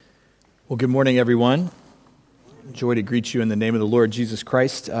Well, good morning, everyone. Joy to greet you in the name of the Lord Jesus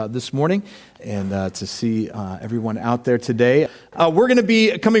Christ this morning and to see everyone out there today. We're going to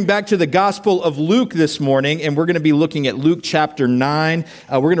be coming back to the Gospel of Luke this morning, and we're going to be looking at Luke chapter 9.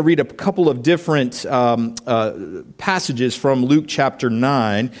 We're going to read a couple of different passages from Luke chapter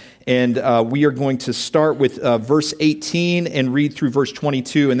 9, and we are going to start with verse 18 and read through verse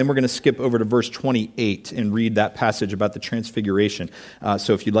 22, and then we're going to skip over to verse 28 and read that passage about the transfiguration.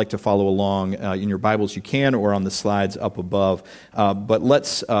 So if you'd like to follow along in your Bibles, you can, or on the slides up above. But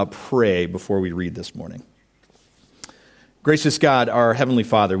let's pray before we read this morning. Gracious God, our Heavenly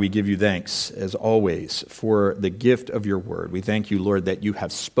Father, we give you thanks, as always, for the gift of your word. We thank you, Lord, that you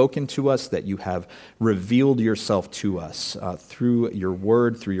have spoken to us, that you have revealed yourself to us through your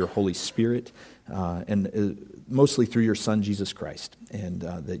word, through your Holy Spirit, and mostly through your Son, Jesus Christ, and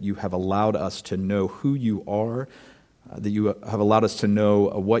that you have allowed us to know who you are, that you have allowed us to know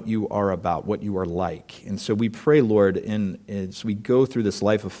what you are about, what you are like. And so we pray, Lord, as we go through this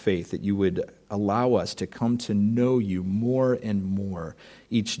life of faith, that you would allow us to come to know you more and more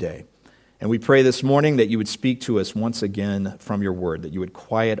each day. And we pray this morning that you would speak to us once again from your word, that you would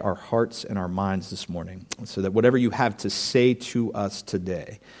quiet our hearts and our minds this morning, so that whatever you have to say to us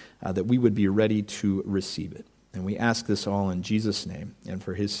today, that we would be ready to receive it. And we ask this all in Jesus' name and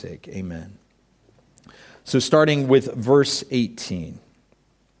for his sake. Amen. So starting with verse 18.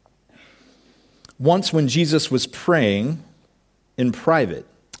 Once when Jesus was praying in private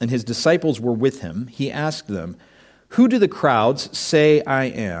and his disciples were with him, he asked them, "Who do the crowds say I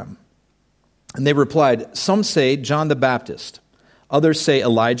am?" And they replied, "Some say John the Baptist, others say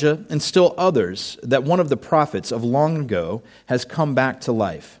Elijah, and still others that one of the prophets of long ago has come back to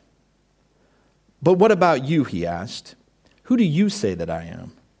life." "But what about you?" he asked. "Who do you say that I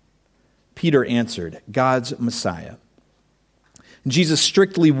am?" Peter answered, "God's Messiah." Jesus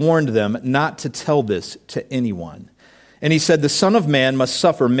strictly warned them not to tell this to anyone. And he said, "The Son of Man must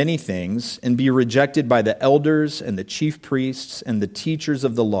suffer many things and be rejected by the elders and the chief priests and the teachers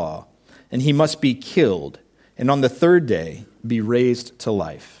of the law, and he must be killed, and on the third day be raised to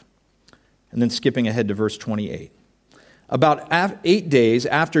life." And then skipping ahead to verse 28. About 8 days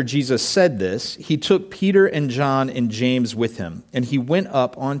after Jesus said this, he took Peter and John and James with him, and he went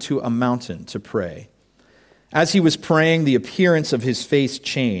up onto a mountain to pray. As he was praying, the appearance of his face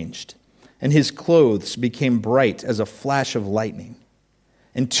changed, and his clothes became bright as a flash of lightning.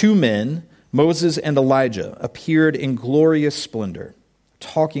 And two men, Moses and Elijah, appeared in glorious splendor,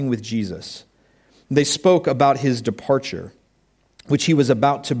 talking with Jesus. They spoke about his departure, which he was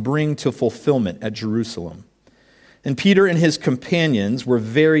about to bring to fulfillment at Jerusalem. And Peter and his companions were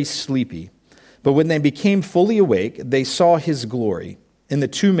very sleepy. But when they became fully awake, they saw his glory and the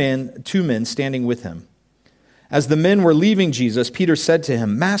two men standing with him. As the men were leaving Jesus, Peter said to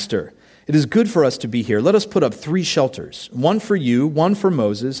him, "Master, it is good for us to be here. Let us put up 3 shelters, one for you, one for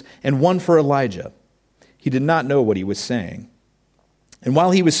Moses, and one for Elijah." He did not know what he was saying. And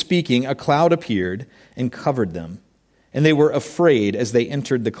while he was speaking, a cloud appeared and covered them, and they were afraid as they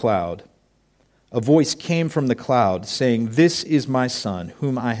entered the cloud. A voice came from the cloud saying, "This is my Son,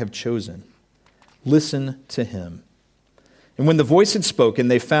 whom I have chosen. Listen to him." And when the voice had spoken,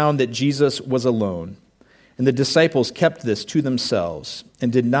 they found that Jesus was alone. And the disciples kept this to themselves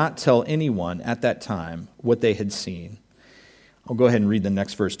and did not tell anyone at that time what they had seen. I'll go ahead and read the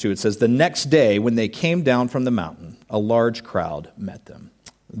next verse too. It says, "The next day when they came down from the mountain, a large crowd met them."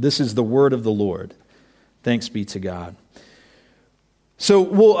 This is the word of the Lord. Thanks be to God. So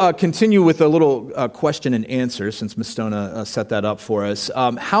we'll continue with a little question and answer, since Ms. Stona set that up for us.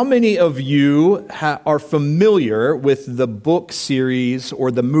 How many of you are familiar with the book series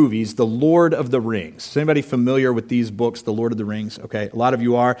or the movies, The Lord of the Rings? Is anybody familiar with these books, The Lord of the Rings? Okay, a lot of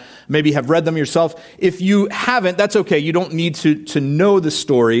you are. Maybe have read them yourself. If you haven't, that's okay. You don't need to know the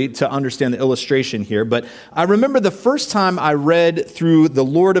story to understand the illustration here. But I remember the first time I read through the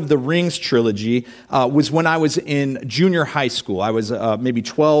Lord of the Rings trilogy was when I was in junior high school. I was maybe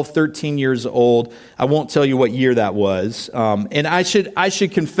 12, 13 years old. I won't tell you what year that was. And I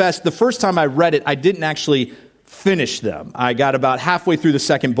should confess, the first time I read it, I didn't actually finish them. I got about halfway through the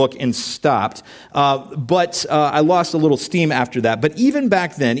second book and stopped. But I lost a little steam after that. But even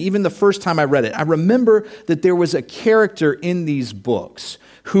back then, even the first time I read it, I remember that there was a character in these books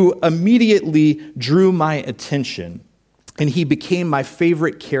who immediately drew my attention. And he became my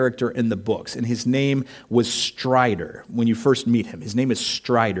favorite character in the books. And his name was Strider when you first meet him. His name is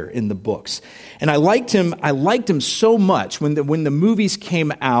Strider in the books. And I liked him so much. When the movies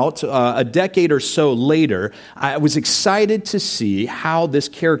came out a decade or so later, I was excited to see how this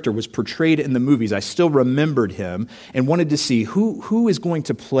character was portrayed in the movies. I still remembered him and wanted to see who is going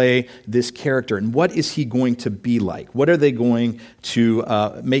to play this character and what is he going to be like? What are they going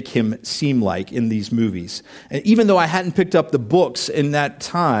to make him seem like in these movies? And even though I hadn't picked up the books in that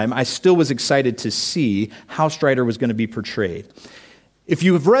time, I still was excited to see how Strider was going to be portrayed. If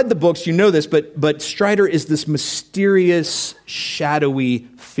you have read the books, you know this, but Strider is this mysterious, shadowy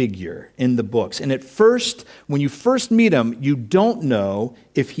figure in the books. And at first, when you first meet him, you don't know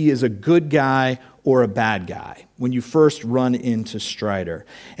if he is a good guy or a bad guy when you first run into Strider.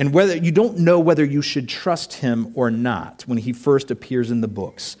 And whether you don't know whether you should trust him or not when he first appears in the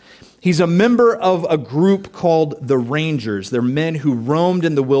books. He's a member of a group called the Rangers. They're men who roamed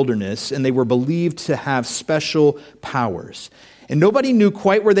in the wilderness, and they were believed to have special powers. And nobody knew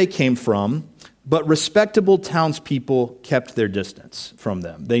quite where they came from, but respectable townspeople kept their distance from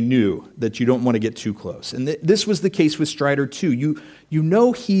them. They knew that you don't want to get too close. And this was the case with Strider too. You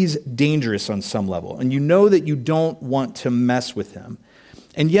know he's dangerous on some level, and you know that you don't want to mess with him.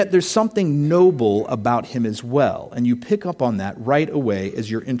 And yet there's something noble about him as well, and you pick up on that right away as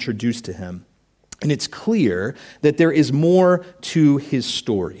you're introduced to him. And it's clear that there is more to his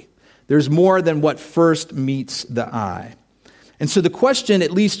story. There's more than what first meets the eye. And so the question,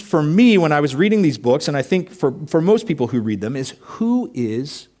 at least for me when I was reading these books, and I think for most people who read them, is who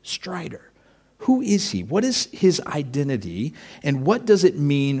is Strider? Who is he? What is his identity? And what does it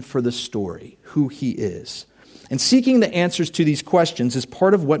mean for the story, who he is? And seeking the answers to these questions is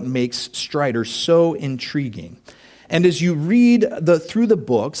part of what makes Strider so intriguing. And as you read through the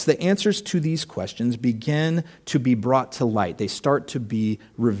books, the answers to these questions begin to be brought to light. They start to be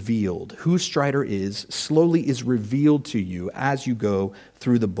revealed. Who Strider is slowly is revealed to you as you go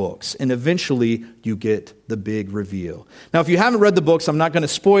through the books. And eventually, you get the big reveal. Now, if you haven't read the books, I'm not going to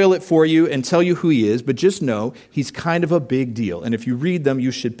spoil it for you and tell you who he is, but just know he's kind of a big deal. And if you read them,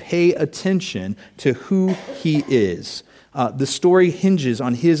 you should pay attention to who he is. The story hinges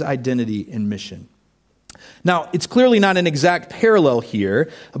on his identity and mission. Now, it's clearly not an exact parallel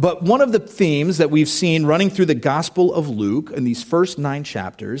here, but one of the themes that we've seen running through the Gospel of Luke in these first 9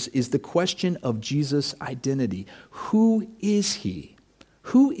 chapters is the question of Jesus' identity. Who is he?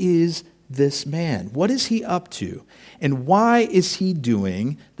 Who is this man? What is he up to? And why is he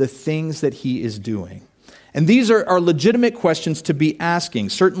doing the things that he is doing? And these are legitimate questions to be asking,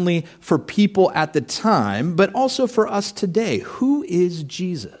 certainly for people at the time, but also for us today. Who is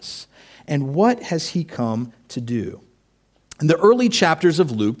Jesus? And what has he come to do? In the early chapters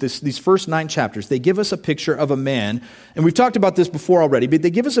of Luke, these first 9 chapters, they give us a picture of a man, and we've talked about this before already, but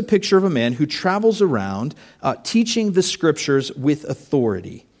they give us a picture of a man who travels around teaching the scriptures with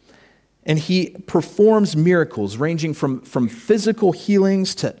authority. And he performs miracles ranging from physical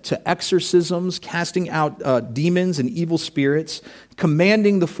healings to exorcisms, casting out demons and evil spirits,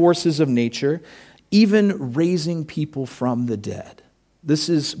 commanding the forces of nature, even raising people from the dead. This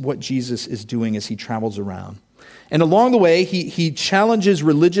is what Jesus is doing as he travels around. And along the way, he challenges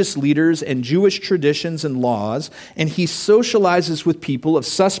religious leaders and Jewish traditions and laws, and he socializes with people of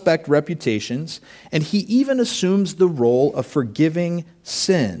suspect reputations, and he even assumes the role of forgiving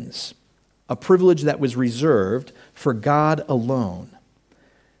sins, a privilege that was reserved for God alone.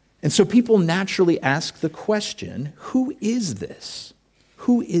 And so people naturally ask the question, who is this?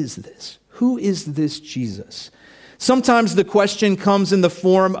 Who is this? Who is this Jesus? Sometimes the question comes in the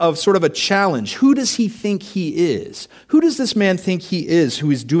form of sort of a challenge. Who does he think he is? Who does this man think he is who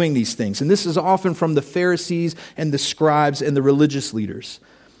is doing these things? And this is often from the Pharisees and the scribes and the religious leaders.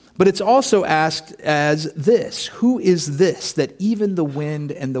 But it's also asked as this: who is this that even the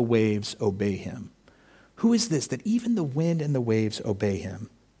wind and the waves obey him? Who is this that even the wind and the waves obey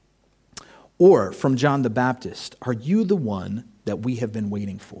him? Or from John the Baptist, are you the one that we have been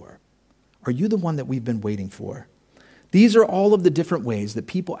waiting for? Are you the one that we've been waiting for? These are all of the different ways that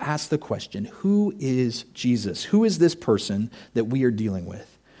people ask the question, who is Jesus? Who is this person that we are dealing with?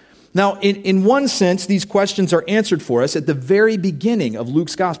 Now, in one sense, these questions are answered for us at the very beginning of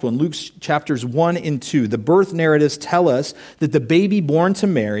Luke's gospel. In Luke's chapters 1 and 2, the birth narratives tell us that the baby born to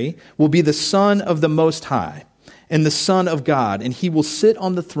Mary will be the Son of the Most High and the Son of God, and he will sit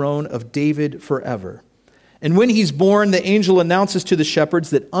on the throne of David forever. And when he's born, the angel announces to the shepherds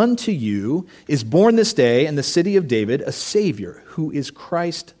that unto you is born this day in the city of David a Savior, who is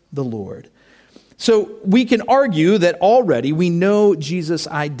Christ the Lord. So we can argue that already we know Jesus'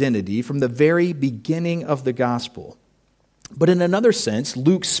 identity from the very beginning of the gospel. But in another sense,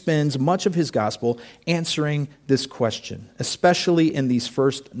 Luke spends much of his gospel answering this question, especially in these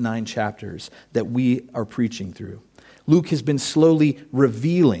first 9 chapters that we are preaching through. Luke has been slowly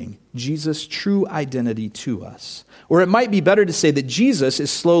revealing Jesus' true identity to us. Or it might be better to say that Jesus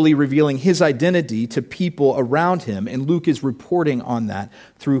is slowly revealing his identity to people around him, and Luke is reporting on that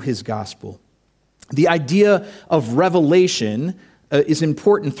through his gospel. The idea of revelation is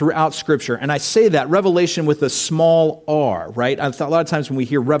important throughout Scripture. And I say that, revelation with a small r, right? A lot of times when we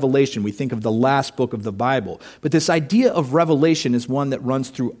hear revelation, we think of the last book of the Bible. But this idea of revelation is one that runs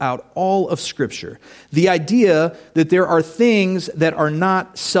throughout all of Scripture. The idea that there are things that are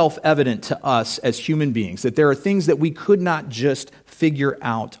not self-evident to us as human beings, that there are things that we could not just figure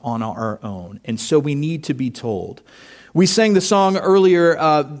out on our own. And so we need to be told. We sang the song earlier,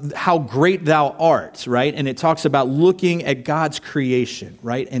 How Great Thou Art, right? And it talks about looking at God's creation,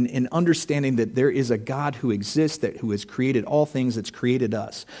 right? And understanding that there is a God who exists, who has created all things, that's created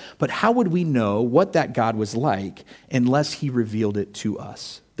us. But how would we know what that God was like unless he revealed it to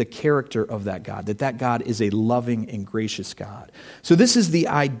us? The character of that God is a loving and gracious God. So this is the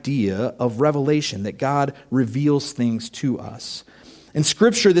idea of revelation, that God reveals things to us. In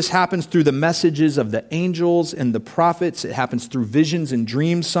Scripture, this happens through the messages of the angels and the prophets. It happens through visions and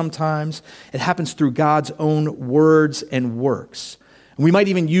dreams sometimes. It happens through God's own words and works. And we might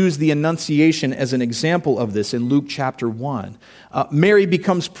even use the Annunciation as an example of this in Luke chapter 1. Mary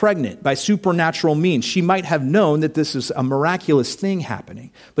becomes pregnant by supernatural means. She might have known that this is a miraculous thing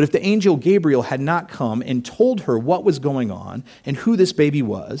happening. But if the angel Gabriel had not come and told her what was going on and who this baby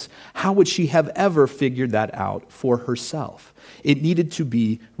was, how would she have ever figured that out for herself? It needed to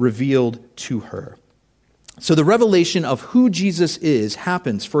be revealed to her. So the revelation of who Jesus is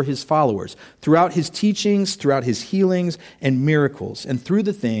happens for his followers throughout his teachings, throughout his healings and miracles, and through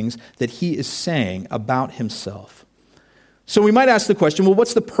the things that he is saying about himself. So we might ask the question, well,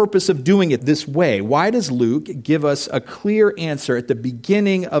 what's the purpose of doing it this way? Why does Luke give us a clear answer at the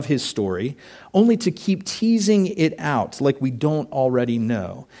beginning of his story, only to keep teasing it out like we don't already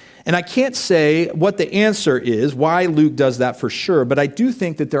know? And I can't say what the answer is, why Luke does that for sure, but I do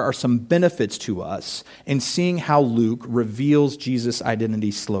think that there are some benefits to us in seeing how Luke reveals Jesus'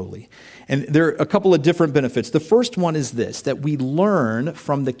 identity slowly. And there are a couple of different benefits. The first one is this, that we learn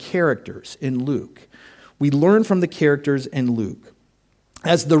from the characters in Luke. We learn from the characters in Luke.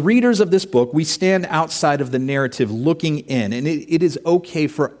 As the readers of this book, we stand outside of the narrative looking in, and it is okay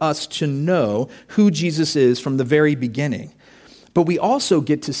for us to know who Jesus is from the very beginning. But we also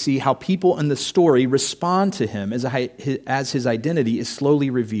get to see how people in the story respond to him as his identity is slowly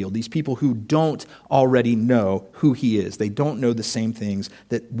revealed. These people who don't already know who he is. They don't know the same things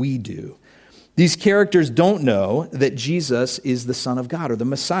that we do. These characters don't know that Jesus is the Son of God or the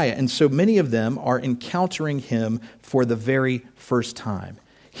Messiah. And so many of them are encountering him for the very first time,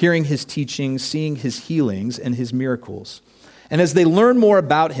 hearing his teachings, seeing his healings and his miracles. And as they learn more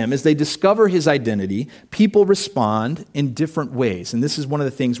about him, as they discover his identity, people respond in different ways. And this is one of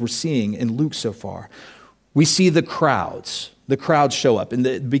the things we're seeing in Luke so far. We see the crowds. The crowds show up. In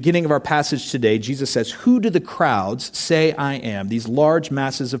the beginning of our passage today, Jesus says, "Who do the crowds say I am?" These large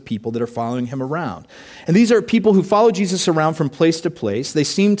masses of people that are following him around. And these are people who follow Jesus around from place to place. They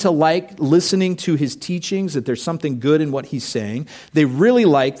seem to like listening to his teachings, that there's something good in what he's saying. They really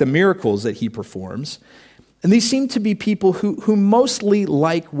like the miracles that he performs. And these seem to be people who mostly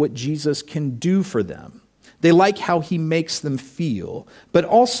like what Jesus can do for them. They like how he makes them feel. But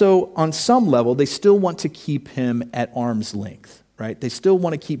also, on some level, they still want to keep him at arm's length, right? They still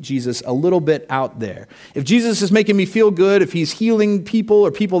want to keep Jesus a little bit out there. If Jesus is making me feel good, if he's healing people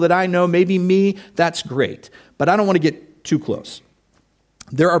or people that I know, maybe me, that's great. But I don't want to get too close.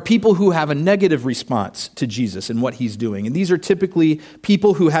 There are people who have a negative response to Jesus and what he's doing. And these are typically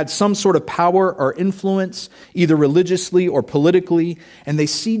people who had some sort of power or influence, either religiously or politically, and they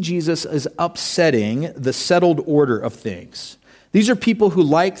see Jesus as upsetting the settled order of things. These are people who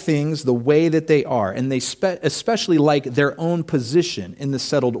like things the way that they are, and they especially like their own position in the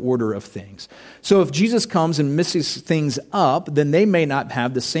settled order of things. So if Jesus comes and messes things up, then they may not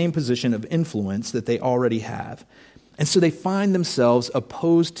have the same position of influence that they already have. And so they find themselves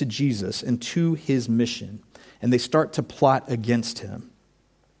opposed to Jesus and to his mission, and they start to plot against him.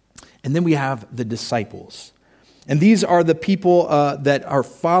 And then we have the disciples. And these are the people that are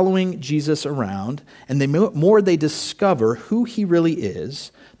following Jesus around, and the more they discover who he really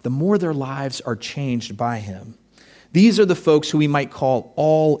is, the more their lives are changed by him. These are the folks who we might call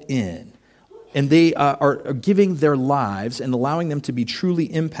all in. And they are giving their lives and allowing them to be truly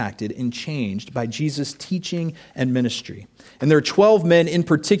impacted and changed by Jesus' teaching and ministry. And there are 12 men in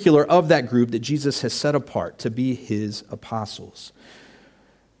particular of that group that Jesus has set apart to be his apostles.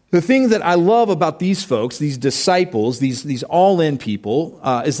 The thing that I love about these folks, these disciples, these all-in people,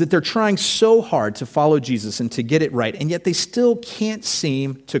 is that they're trying so hard to follow Jesus and to get it right, and yet they still can't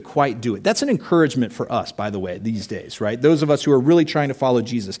seem to quite do it. That's an encouragement for us, by the way, these days, right? Those of us who are really trying to follow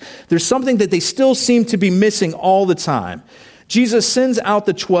Jesus. There's something that they still seem to be missing all the time. Jesus sends out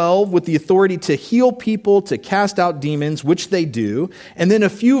the 12 with the authority to heal people, to cast out demons, which they do. And then a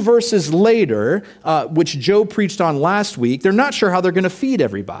few verses later, which Joe preached on last week, they're not sure how they're going to feed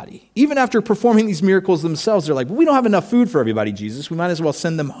everybody. Even after performing these miracles themselves, they're like, well, we don't have enough food for everybody, Jesus. We might as well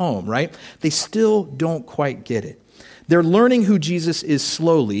send them home, right? They still don't quite get it. They're learning who Jesus is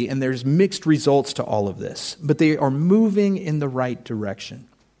slowly, and there's mixed results to all of this. But they are moving in the right direction.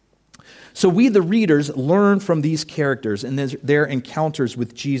 So we, the readers, learn from these characters and their encounters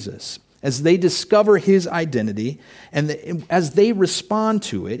with Jesus. As they discover his identity and as they respond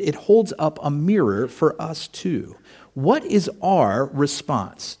to it, it holds up a mirror for us too. What is our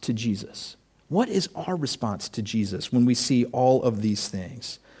response to Jesus? What is our response to Jesus when we see all of these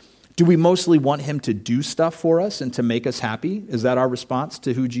things? Do we mostly want him to do stuff for us and to make us happy? Is that our response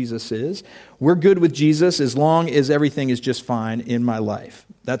to who Jesus is? We're good with Jesus as long as everything is just fine in my life.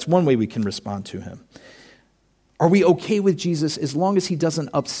 That's one way we can respond to him. Are we okay with Jesus as long as he doesn't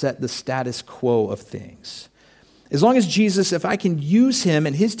upset the status quo of things? As long as Jesus, if I can use him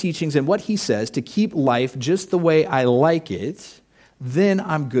and his teachings and what he says to keep life just the way I like it, then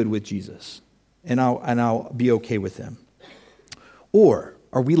I'm good with Jesus and I'll be okay with him. Or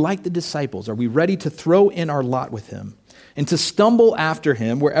are we like the disciples? Are we ready to throw in our lot with him and to stumble after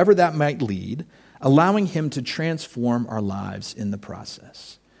him wherever that might lead, allowing him to transform our lives in the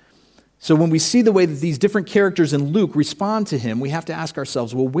process? So when we see the way that these different characters in Luke respond to him, we have to ask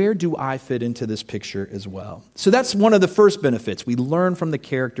ourselves, well, where do I fit into this picture as well? So that's one of the first benefits. We learn from the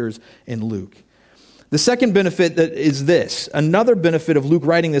characters in Luke. The second benefit that is this. Another benefit of Luke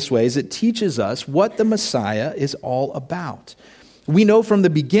writing this way is it teaches us what the Messiah is all about. We know from the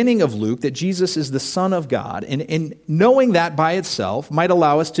beginning of Luke that Jesus is the Son of God, and knowing that by itself might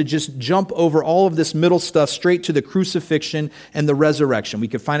allow us to just jump over all of this middle stuff straight to the crucifixion and the resurrection. We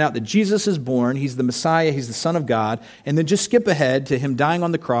could find out that Jesus is born, he's the Messiah, he's the Son of God, and then just skip ahead to him dying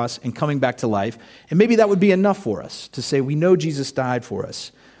on the cross and coming back to life. And maybe that would be enough for us to say we know Jesus died for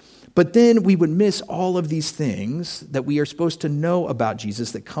us. But then we would miss all of these things that we are supposed to know about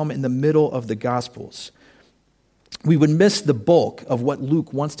Jesus that come in the middle of the Gospels. We would miss the bulk of what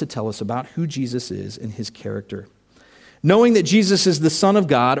Luke wants to tell us about who Jesus is and his character. Knowing that Jesus is the Son of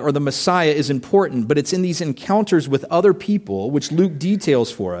God or the Messiah is important, but it's in these encounters with other people, which Luke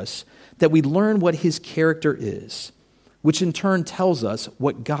details for us, that we learn what his character is, which in turn tells us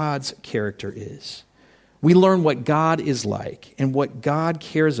what God's character is. We learn what God is like and what God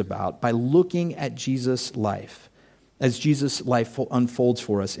cares about by looking at Jesus' life, as Jesus' life unfolds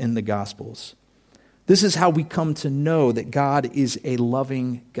for us in the Gospels. This is how we come to know that God is a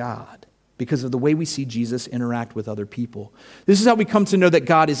loving God, because of the way we see Jesus interact with other people. This is how we come to know that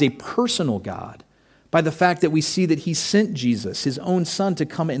God is a personal God, by the fact that we see that he sent Jesus, his own son, to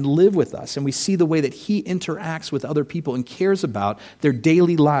come and live with us. And we see the way that he interacts with other people and cares about their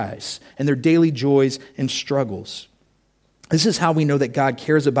daily lives and their daily joys and struggles. This is how we know that God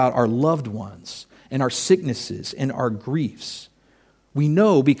cares about our loved ones and our sicknesses and our griefs. We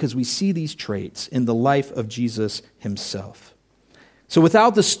know because we see these traits in the life of Jesus himself. So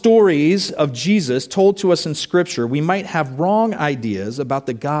without the stories of Jesus told to us in Scripture, we might have wrong ideas about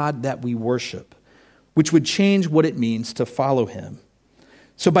the God that we worship, which would change what it means to follow him.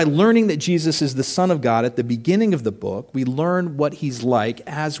 So by learning that Jesus is the Son of God at the beginning of the book, we learn what he's like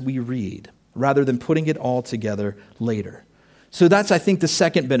as we read, rather than putting it all together later. So that's, I think, the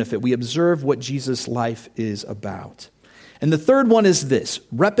second benefit. We observe what Jesus' life is about. And the third one is this: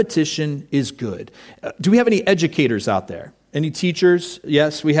 repetition is good. Do we have any educators out there? Any teachers?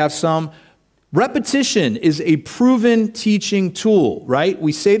 Yes, we have some. Repetition is a proven teaching tool, right?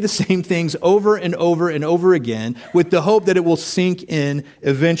 We say the same things over and over and over again with the hope that it will sink in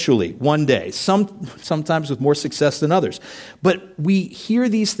eventually, one day, sometimes with more success than others. But we hear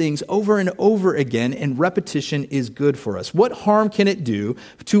these things over and over again, and repetition is good for us. What harm can it do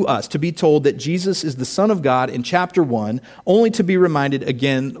to us to be told that Jesus is the Son of God in chapter 1, only to be reminded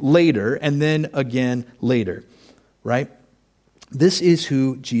again later and then again later, right? This is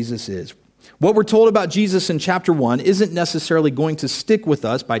who Jesus is. What we're told about Jesus in chapter 1 isn't necessarily going to stick with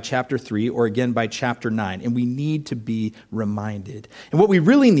us by chapter 3 or again by chapter 9, and we need to be reminded. And what we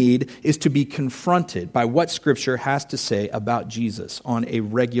really need is to be confronted by what Scripture has to say about Jesus on a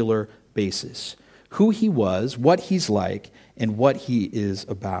regular basis. Who he was, what he's like, and what he is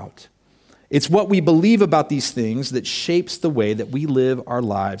about. It's what we believe about these things that shapes the way that we live our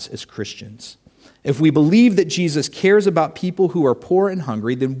lives as Christians. If we believe that Jesus cares about people who are poor and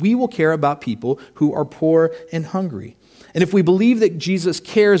hungry, then we will care about people who are poor and hungry. And if we believe that Jesus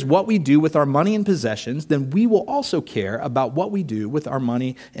cares what we do with our money and possessions, then we will also care about what we do with our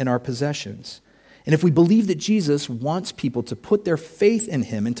money and our possessions. And if we believe that Jesus wants people to put their faith in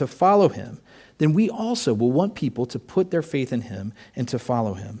him and to follow him, then we also will want people to put their faith in him and to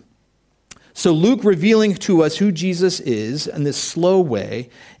follow him. So Luke revealing to us who Jesus is in this slow way,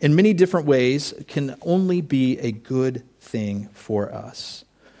 in many different ways, can only be a good thing for us.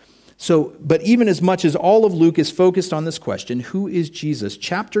 But even as much as all of Luke is focused on this question, who is Jesus?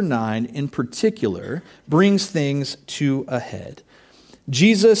 Chapter 9 in particular brings things to a head.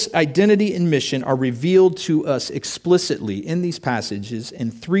 Jesus' identity and mission are revealed to us explicitly in these passages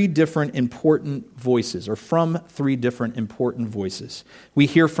in three different important voices, or from three different important voices. We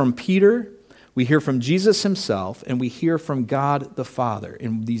hear from Peter, we hear from Jesus himself, and we hear from God the Father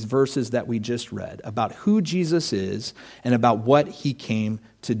in these verses that we just read about who Jesus is and about what he came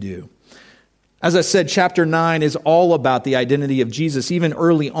to do. As I said, chapter 9 is all about the identity of Jesus. Even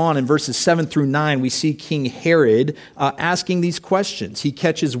early on in verses 7 through 9, we see King Herod asking these questions. He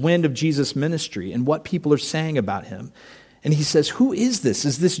catches wind of Jesus' ministry and what people are saying about him. And he says, who is this?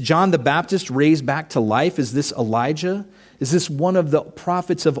 Is this John the Baptist raised back to life? Is this Elijah? Is this one of the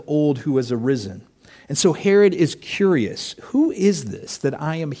prophets of old who has arisen? And so Herod is curious. Who is this that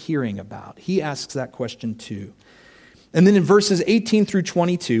I am hearing about? He asks that question too. And then in verses 18 through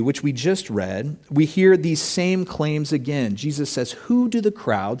 22, which we just read, we hear these same claims again. Jesus says, who do the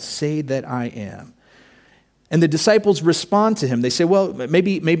crowds say that I am? And the disciples respond to him. They say, well,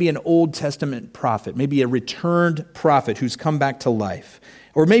 maybe an Old Testament prophet, maybe a returned prophet who's come back to life.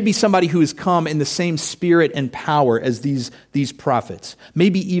 Or maybe somebody who has come in the same spirit and power as these prophets.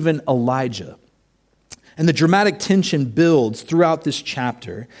 Maybe even Elijah. And the dramatic tension builds throughout this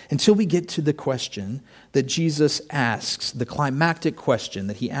chapter until we get to the question that Jesus asks, the climactic question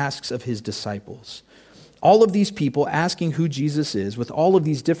that he asks of his disciples. All of these people asking who Jesus is, with all of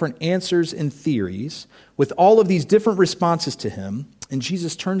these different answers and theories, with all of these different responses to him, and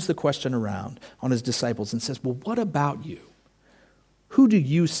Jesus turns the question around on his disciples and says, well, what about you? Who do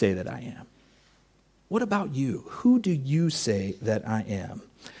you say that I am? What about you? Who do you say that I am?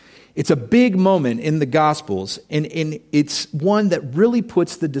 It's a big moment in the Gospels, and it's one that really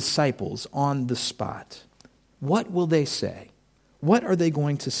puts the disciples on the spot. What will they say? What are they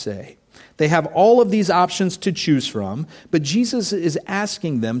going to say? They have all of these options to choose from, but Jesus is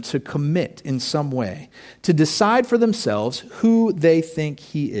asking them to commit in some way, to decide for themselves who they think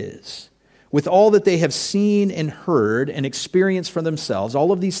he is. With all that they have seen and heard and experienced for themselves,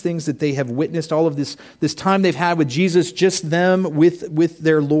 all of these things that they have witnessed, all of this time they've had with Jesus, just them with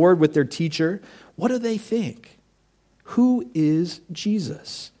their Lord, with their teacher, what do they think? Who is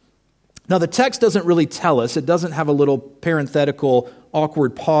Jesus? Now, the text doesn't really tell us. It doesn't have a little parenthetical,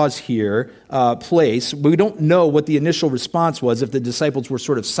 awkward pause here place. We don't know what the initial response was, if the disciples were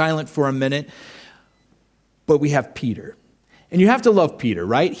sort of silent for a minute. But we have Peter. And you have to love Peter,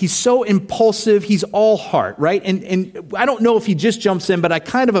 right? He's so impulsive. He's all heart, right? And I don't know if he just jumps in, but I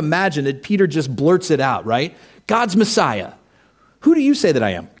kind of imagine that Peter just blurts it out, right? God's Messiah. Who do you say that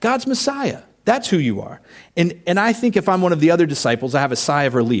I am? God's Messiah. That's who you are. And I think if I'm one of the other disciples, I have a sigh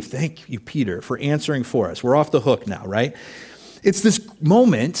of relief. Thank you, Peter, for answering for us. We're off the hook now, right? It's this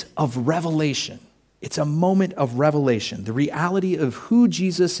moment of revelation. It's a moment of revelation. The reality of who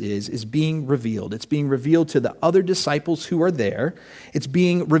Jesus is being revealed. It's being revealed to the other disciples who are there. It's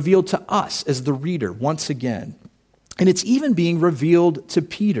being revealed to us as the reader once again. And it's even being revealed to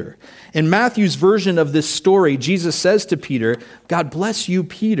Peter. In Matthew's version of this story, Jesus says to Peter, God bless you,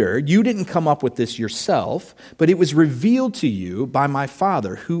 Peter. You didn't come up with this yourself, but it was revealed to you by my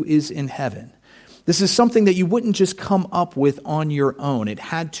Father who is in heaven. This is something that you wouldn't just come up with on your own. It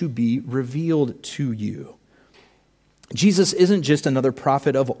had to be revealed to you. Jesus isn't just another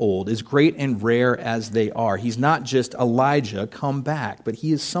prophet of old, as great and rare as they are. He's not just Elijah come back, but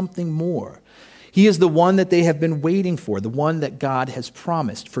he is something more. He is the one that they have been waiting for, the one that God has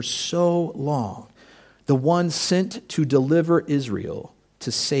promised for so long, the one sent to deliver Israel,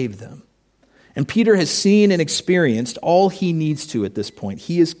 to save them. And Peter has seen and experienced all he needs to at this point.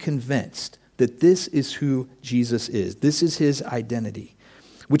 He is convinced that this is who Jesus is. This is his identity.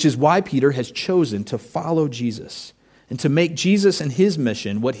 which is why Peter has chosen to follow Jesus and to make Jesus and his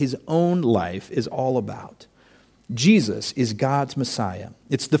mission what his own life is all about. Jesus is God's Messiah.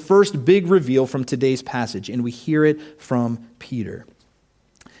 It's the first big reveal from today's passage, and we hear it from Peter.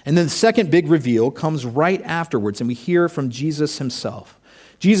 And then the second big reveal comes right afterwards, and we hear from Jesus himself.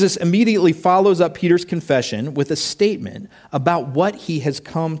 Jesus immediately follows up Peter's confession with a statement about what he has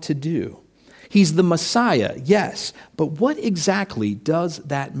come to do. He's the Messiah, yes, but what exactly does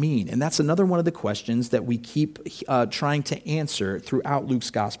that mean? And that's another one of the questions that we keep trying to answer throughout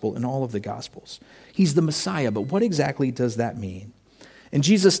Luke's gospel and all of the gospels. He's the Messiah, but what exactly does that mean? And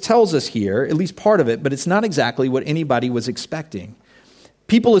Jesus tells us here, at least part of it, but it's not exactly what anybody was expecting.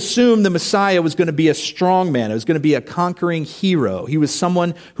 People assumed the Messiah was going to be a strong man. It was going to be a conquering hero. He was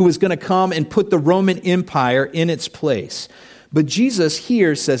someone who was going to come and put the Roman Empire in its place. But Jesus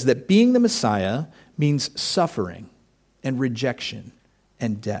here says that being the Messiah means suffering and rejection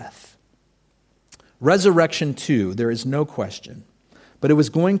and death. Resurrection too, there is no question. But it was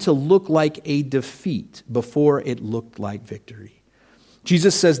going to look like a defeat before it looked like victory.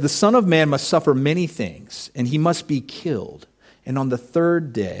 Jesus says the Son of Man must suffer many things, and he must be killed, and on the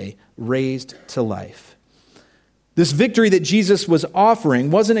third day raised to life. This victory that Jesus was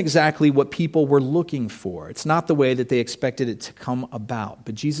offering wasn't exactly what people were looking for. It's not the way that they expected it to come about.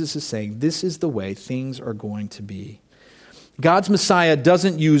 But Jesus is saying this is the way things are going to be. God's Messiah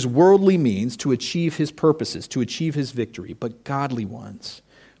doesn't use worldly means to achieve his purposes, to achieve his victory, but godly ones,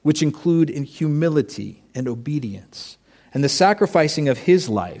 which include in humility and obedience and the sacrificing of his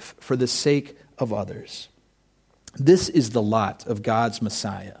life for the sake of others. This is the lot of God's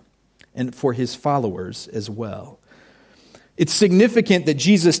Messiah and for his followers as well. It's significant that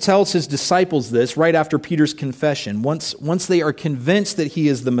Jesus tells his disciples this right after Peter's confession. Once they are convinced that he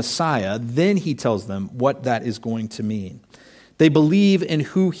is the Messiah, then he tells them what that is going to mean. They believe in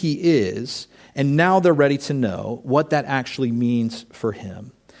who he is, and now they're ready to know what that actually means for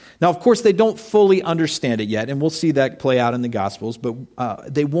him. Now, of course, they don't fully understand it yet, and we'll see that play out in the Gospels, but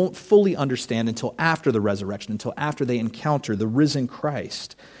they won't fully understand until after the resurrection, until after they encounter the risen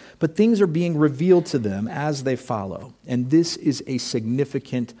Christ. But things are being revealed to them as they follow. And this is a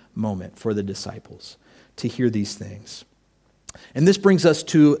significant moment for the disciples to hear these things. And this brings us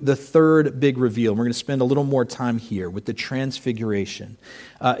to the third big reveal. We're going to spend a little more time here with the transfiguration.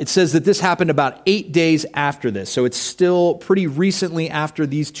 It says that this happened about 8 days after this. So it's still pretty recently after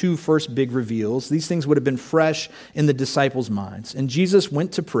these two first big reveals. These things would have been fresh in the disciples' minds. And Jesus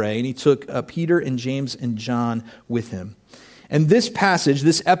went to pray, and he took Peter and James and John with him. And this passage,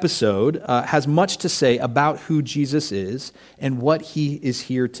 this episode, has much to say about who Jesus is and what he is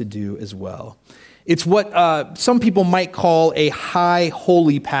here to do as well. It's what some people might call a high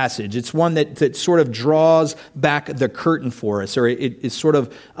holy passage. It's one that sort of draws back the curtain for us, or it sort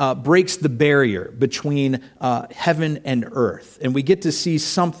of breaks the barrier between heaven and earth. And we get to see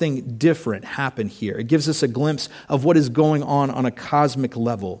something different happen here. It gives us a glimpse of what is going on a cosmic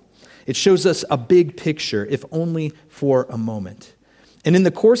level. It shows us a big picture, if only for a moment. And in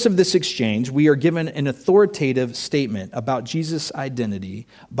the course of this exchange, we are given an authoritative statement about Jesus' identity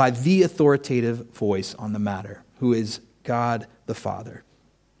by the authoritative voice on the matter, who is God the Father.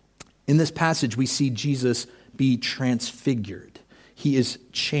 In this passage, we see Jesus be transfigured. He is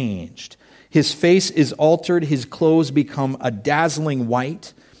changed. His face is altered. His clothes become a dazzling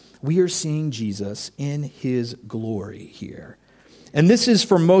white. We are seeing Jesus in his glory here. And this is,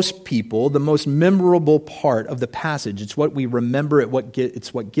 for most people, the most memorable part of the passage. It's what we remember.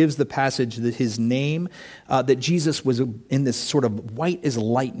 It's what gives the passage his name, that Jesus was in this sort of white as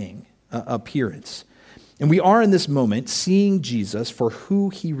lightning appearance. And we are in this moment seeing Jesus for who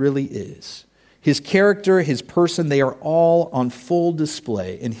he really is. His character, his person, they are all on full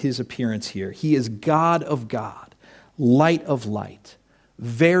display in his appearance here. He is God of God, light of light,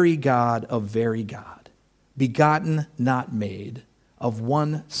 very God of very God, begotten, not made, of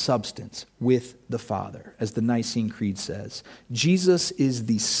one substance with the Father, as the Nicene Creed says. Jesus is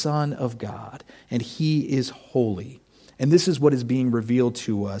the Son of God, and he is holy. And this is what is being revealed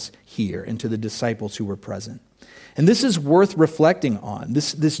to us here and to the disciples who were present. And this is worth reflecting on.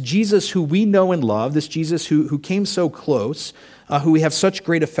 This Jesus who we know and love, this Jesus who came so close, who we have such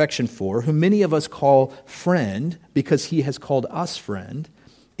great affection for, who many of us call friend because he has called us friend,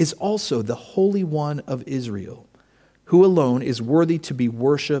 is also the Holy One of Israel, who alone is worthy to be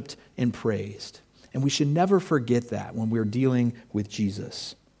worshiped and praised. And we should never forget that when we're dealing with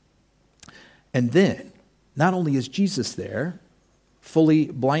Jesus. And then, not only is Jesus there, fully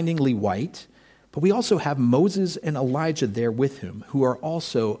blindingly white, but we also have Moses and Elijah there with him, who are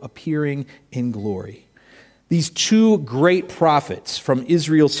also appearing in glory. these two great prophets from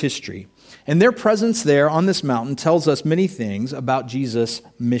Israel's history. And their presence there on this mountain tells us many things about Jesus'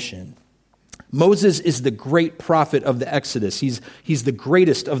 mission. Moses is the great prophet of the Exodus. He's the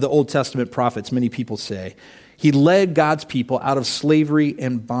greatest of the Old Testament prophets, many people say. He led God's people out of slavery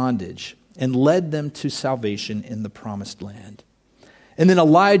and bondage and led them to salvation in the promised land. And then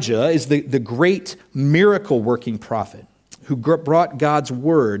Elijah is the great miracle-working prophet who brought God's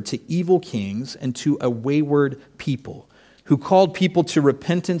word to evil kings and to a wayward people, who called people to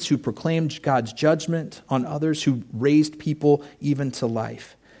repentance, who proclaimed God's judgment on others, who raised people even to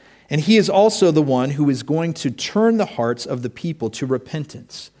life. And he is also the one who is going to turn the hearts of the people to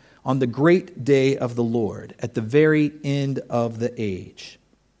repentance on the great day of the Lord at the very end of the age.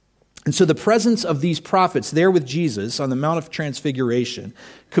 And so the presence of these prophets there with Jesus on the Mount of Transfiguration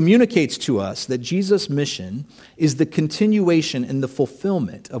communicates to us that Jesus' mission is the continuation and the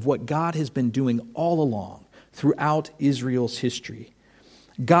fulfillment of what God has been doing all along throughout Israel's history.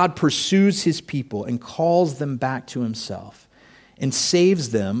 God pursues his people and calls them back to himself and saves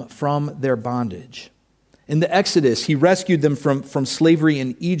them from their bondage. In the Exodus, he rescued them from slavery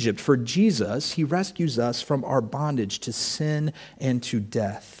in Egypt. For Jesus, he rescues us from our bondage to sin and to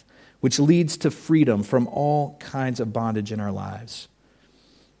death, which leads to freedom from all kinds of bondage in our lives.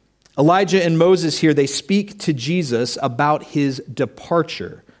 Elijah and Moses here, they speak to Jesus about his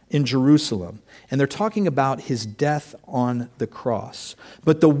departure in Jerusalem. And they're talking about his death on the cross.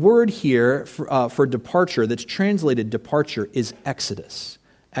 But the word here for departure, that's translated departure, is Exodus.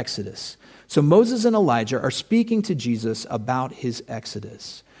 Exodus. So Moses and Elijah are speaking to Jesus about his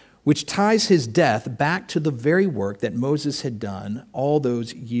exodus, which ties his death back to the very work that Moses had done all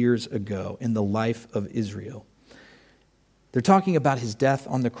those years ago in the life of Israel. They're talking about his death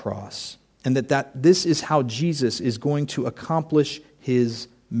on the cross, and that this is how Jesus is going to accomplish his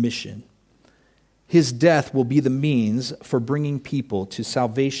mission. His death will be the means for bringing people to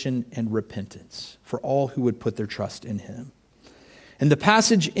salvation and repentance for all who would put their trust in him. And the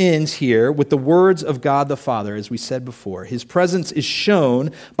passage ends here with the words of God the Father, as we said before. His presence is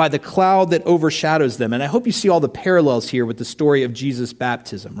shown by the cloud that overshadows them. And I hope you see all the parallels here with the story of Jesus'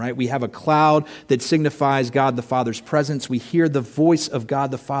 baptism, right? We have a cloud that signifies God the Father's presence. We hear the voice of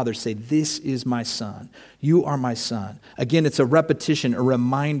God the Father say, "This is my Son. You are my Son." Again, it's a repetition, a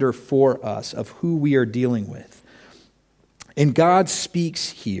reminder for us of who we are dealing with. And God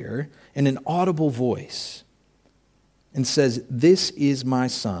speaks here in an audible voice and says, "This is my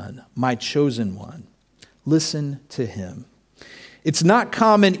Son, my chosen one. Listen to him." It's not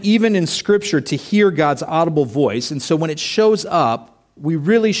common, even in Scripture, to hear God's audible voice. And so when it shows up, we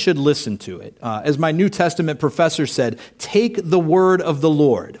really should listen to it. As my New Testament professor said, take the word of the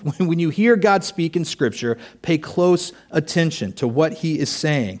Lord. When you hear God speak in Scripture, pay close attention to what he is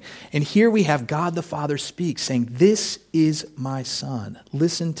saying. And here we have God the Father speak, saying, "This is my Son.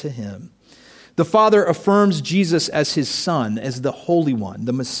 Listen to him." The Father affirms Jesus as his Son, as the Holy One,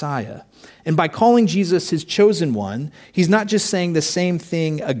 the Messiah. And by calling Jesus his chosen one, he's not just saying the same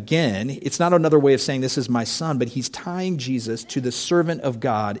thing again. It's not another way of saying this is my Son, but he's tying Jesus to the servant of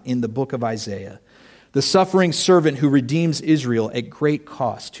God in the book of Isaiah, the suffering servant who redeems Israel at great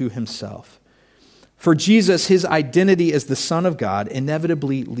cost to himself. For Jesus, his identity as the Son of God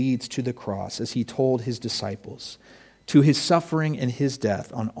inevitably leads to the cross, as he told his disciples, to his suffering and his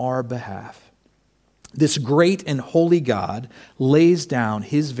death on our behalf. This great and holy God lays down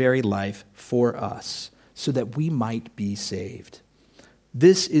his very life for us so that we might be saved.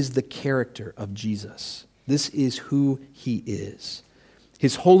 This is the character of Jesus. This is who he is.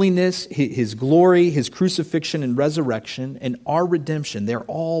 His holiness, his glory, his crucifixion and resurrection, and our redemption, they're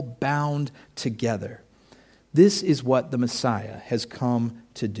all bound together. This is what the Messiah has come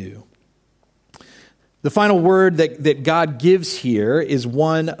to do. The final word that God gives here is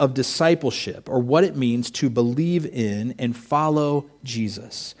one of discipleship, or what it means to believe in and follow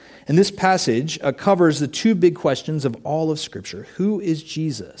Jesus. And this passage covers the two big questions of all of Scripture. Who is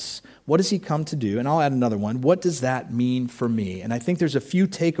Jesus? What does he come to do? And I'll add another one. What does that mean for me? And I think there's a few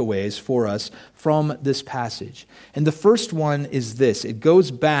takeaways for us from this passage. And the first one is this. It goes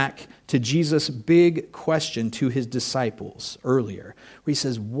back to Jesus' big question to his disciples earlier, where he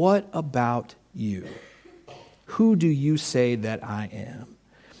says, "What about you? Who do you say that I am?"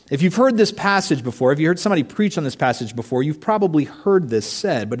 If you've heard this passage before, if you heard somebody preach on this passage before, you've probably heard this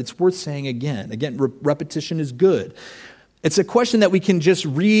said, but it's worth saying again. Again, repetition is good. It's a question that we can just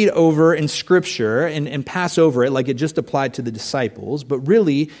read over in Scripture and pass over it like it just applied to the disciples, but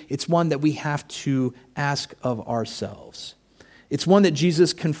really it's one that we have to ask of ourselves. It's one that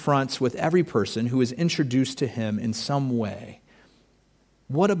Jesus confronts with every person who is introduced to him in some way.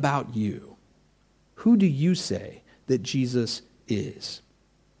 What about you? who do you say that Jesus is?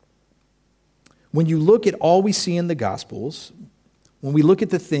 When you look at all we see in the Gospels, when we look at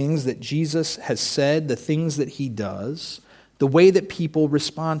the things that Jesus has said, the things that he does, the way that people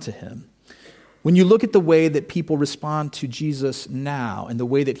respond to him, when you look at the way that people respond to Jesus now and the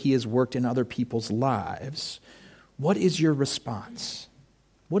way that he has worked in other people's lives, what is your response?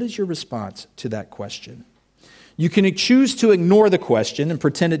 What is your response to that question? You can choose to ignore the question and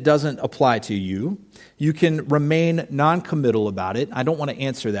pretend it doesn't apply to you. You can remain non-committal about it. I don't want to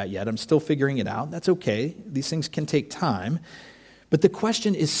answer that yet. I'm still figuring it out. That's okay. These things can take time. But the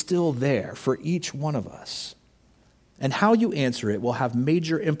question is still there for each one of us. And how you answer it will have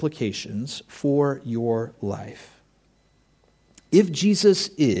major implications for your life. If Jesus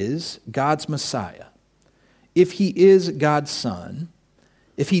is God's Messiah, if he is God's Son,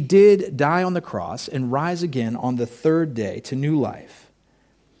 if he did die on the cross and rise again on the third day to new life,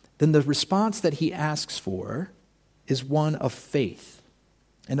 then the response that he asks for is one of faith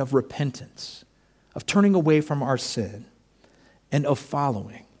and of repentance, of turning away from our sin and of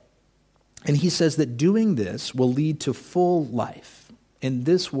following. And he says that doing this will lead to full life in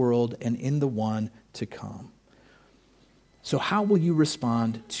this world and in the one to come. So how will you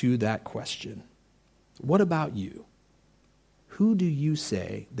respond to that question? What about you? Who do you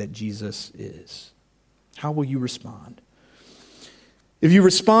say that Jesus is? How will you respond? If you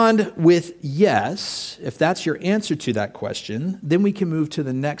respond with yes, if that's your answer to that question, then we can move to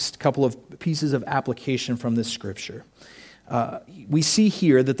the next couple of pieces of application from this scripture. We see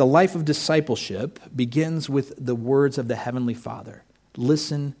here that the life of discipleship begins with the words of the Heavenly Father.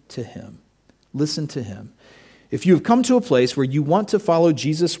 Listen to him. Listen to him. If you have come to a place where you want to follow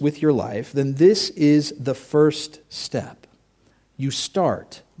Jesus with your life, then this is the first step. You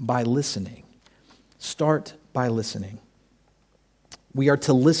start by listening. Start by listening. We are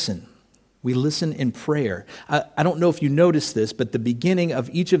to listen. We listen in prayer. I don't know if you noticed this, but the beginning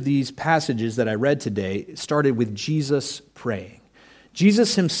of each of these passages that I read today started with Jesus praying.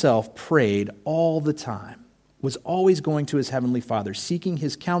 Jesus himself prayed all the time, was always going to his Heavenly Father, seeking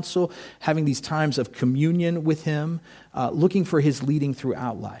his counsel, having these times of communion with him, looking for his leading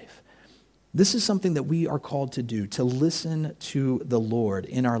throughout life. This is something that we are called to do, to listen to the Lord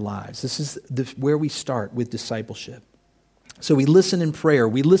in our lives. This is where we start with discipleship. So we listen in prayer.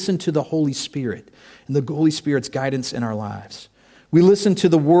 We listen to the Holy Spirit and the Holy Spirit's guidance in our lives. We listen to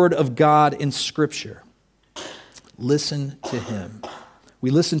the Word of God in Scripture. Listen to him.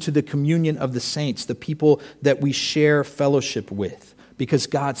 We listen to the communion of the saints, the people that we share fellowship with, because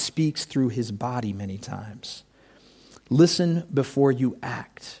God speaks through his body many times. Listen before you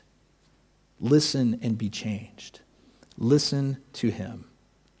act. Listen and be changed. Listen to him.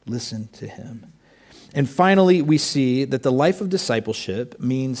 Listen to him. And finally, we see that the life of discipleship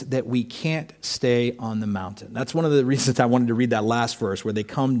means that we can't stay on the mountain. That's one of the reasons I wanted to read that last verse where they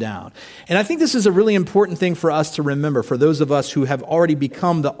come down. And I think this is a really important thing for us to remember, for those of us who have already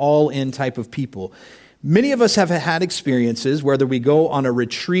become the all-in type of people. Many of us have had experiences, whether we go on a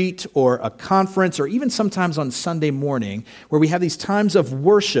retreat or a conference or even sometimes on Sunday morning, where we have these times of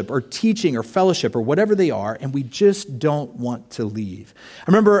worship or teaching or fellowship or whatever they are, and we just don't want to leave. I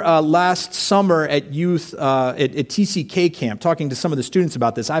remember last summer at youth, at TCK camp, talking to some of the students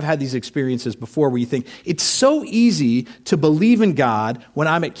about this. I've had these experiences before where you think, it's so easy to believe in God when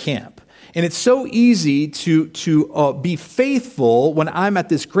I'm at camp. And it's so easy to be faithful when I'm at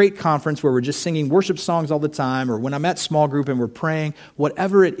this great conference where we're just singing worship songs all the time, or when I'm at small group and we're praying,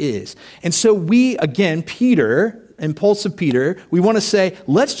 whatever it is. And so we, again, Peter, impulsive Peter, we want to say,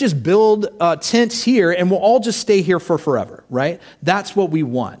 let's just build tents here and we'll all just stay here for forever, right? That's what we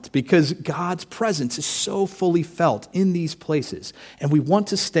want, because God's presence is so fully felt in these places, and we want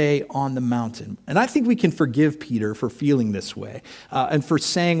to stay on the mountain. And I think we can forgive Peter for feeling this way and for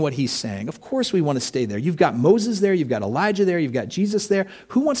saying what he's saying. Of course we want to stay there. You've got Moses there, you've got Elijah there, you've got Jesus there.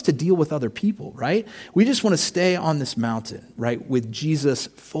 Who wants to deal with other people, right? We just want to stay on this mountain, right, with Jesus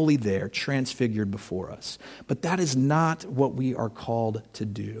fully there, transfigured before us. But that is not what we are called to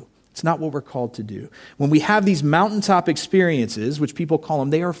do. It's not what we're called to do. When we have these mountaintop experiences, which people call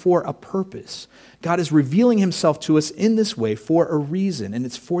them, they are for a purpose. God is revealing himself to us in this way for a reason, and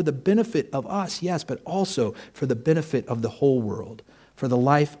it's for the benefit of us, yes, but also for the benefit of the whole world, for the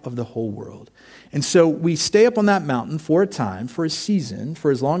life of the whole world. And so we stay up on that mountain for a time, for a season,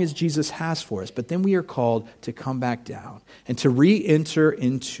 for as long as Jesus has for us, but then we are called to come back down and to re-enter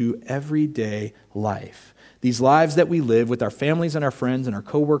into everyday life. These lives that we live with our families and our friends and our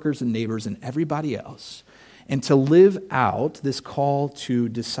coworkers and neighbors and everybody else, and to live out this call to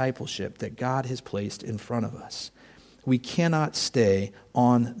discipleship that God has placed in front of us. We cannot stay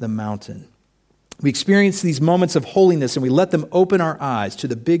on the mountain. We experience these moments of holiness and we let them open our eyes to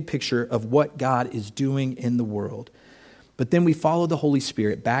the big picture of what God is doing in the world. But then we follow the Holy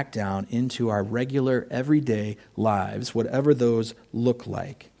Spirit back down into our regular, everyday lives, whatever those look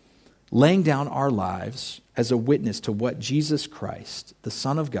like, laying down our lives as a witness to what Jesus Christ, the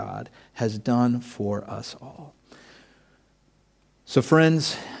Son of God, has done for us all. So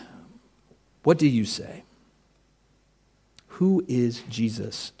friends, what do you say? Who is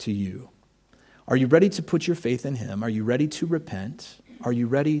Jesus to you? Are you ready to put your faith in him? Are you ready to repent? Are you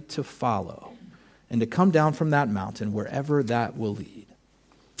ready to follow and to come down from that mountain wherever that will lead?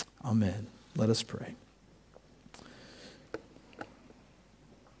 Amen. Let us pray.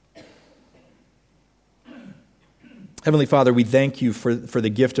 Heavenly Father, we thank you for the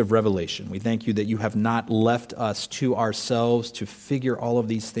gift of revelation. We thank you that you have not left us to ourselves to figure all of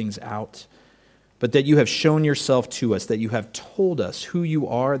these things out, but that you have shown yourself to us, that you have told us who you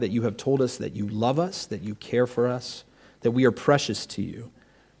are, that you have told us that you love us, that you care for us, that we are precious to you.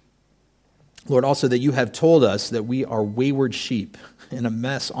 Lord, also that you have told us that we are wayward sheep in a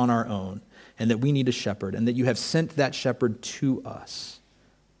mess on our own, and that we need a shepherd, and that you have sent that shepherd to us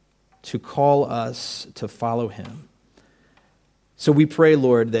to call us to follow him. So we pray,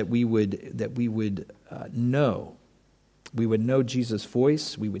 Lord, that we would know. We would know Jesus'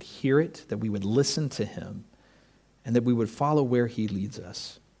 voice, we would hear it, that we would listen to him, and that we would follow where he leads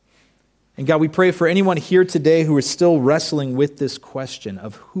us. And God, we pray for anyone here today who is still wrestling with this question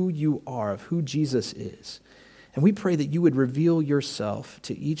of who you are, of who Jesus is. And we pray that you would reveal yourself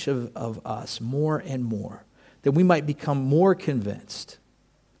to each of us more and more, that we might become more convinced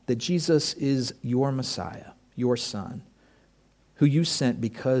that Jesus is your Messiah, your Son, who you sent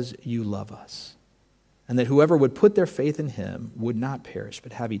because you love us. And that whoever would put their faith in him would not perish,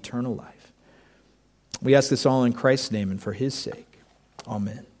 but have eternal life. We ask this all in Christ's name and for his sake.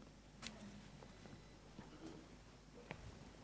 Amen.